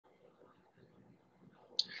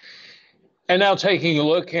And now taking a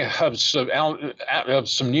look of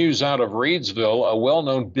some news out of Reidsville, a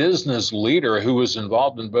well-known business leader who was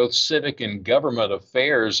involved in both civic and government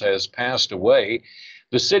affairs has passed away.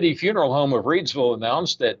 The city funeral home of Reidsville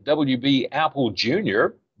announced that W.B. Apple Jr.,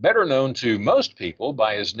 better known to most people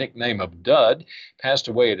by his nickname of Dud, passed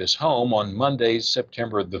away at his home on Monday,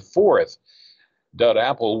 September the 4th. Dud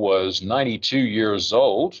Apple was 92 years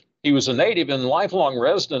old. He was a native and lifelong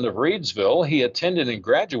resident of Reidsville. He attended and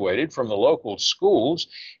graduated from the local schools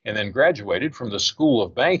and then graduated from the School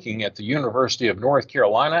of Banking at the University of North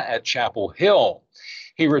Carolina at Chapel Hill.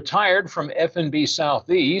 He retired from F&B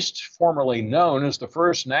Southeast, formerly known as the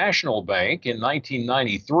First National Bank, in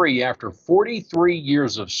 1993 after 43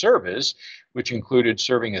 years of service, which included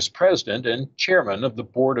serving as president and chairman of the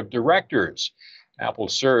board of directors. Apple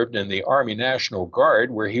served in the Army National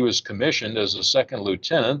Guard, where he was commissioned as a second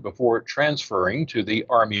lieutenant before transferring to the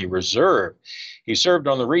Army Reserve. He served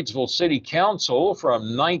on the Reidsville City Council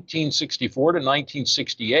from 1964 to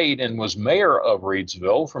 1968 and was mayor of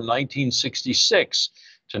Reidsville from 1966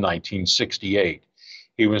 to 1968.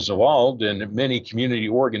 He was involved in many community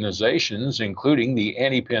organizations, including the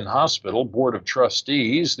Annie Penn Hospital Board of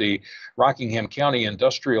Trustees, the Rockingham County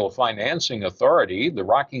Industrial Financing Authority, the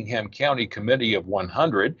Rockingham County Committee of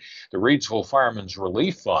 100, the Reidsville Firemen's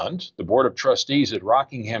Relief Fund, the Board of Trustees at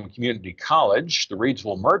Rockingham Community College, the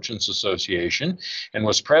Reidsville Merchants Association, and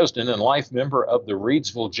was president and life member of the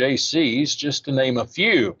Reidsville Jaycees, just to name a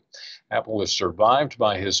few. Apple was survived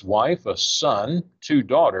by his wife, a son, two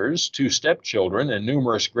daughters, two stepchildren, and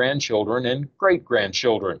numerous grandchildren and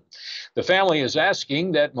great-grandchildren. The family is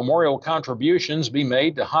asking that memorial contributions be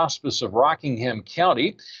made to Hospice of Rockingham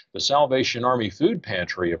County, the Salvation Army Food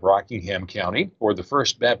Pantry of Rockingham County, or the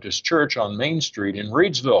First Baptist Church on Main Street in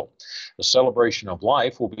Reidsville. The celebration of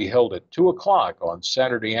life will be held at 2 o'clock on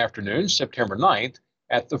Saturday afternoon, September 9th,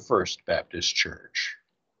 at the First Baptist Church.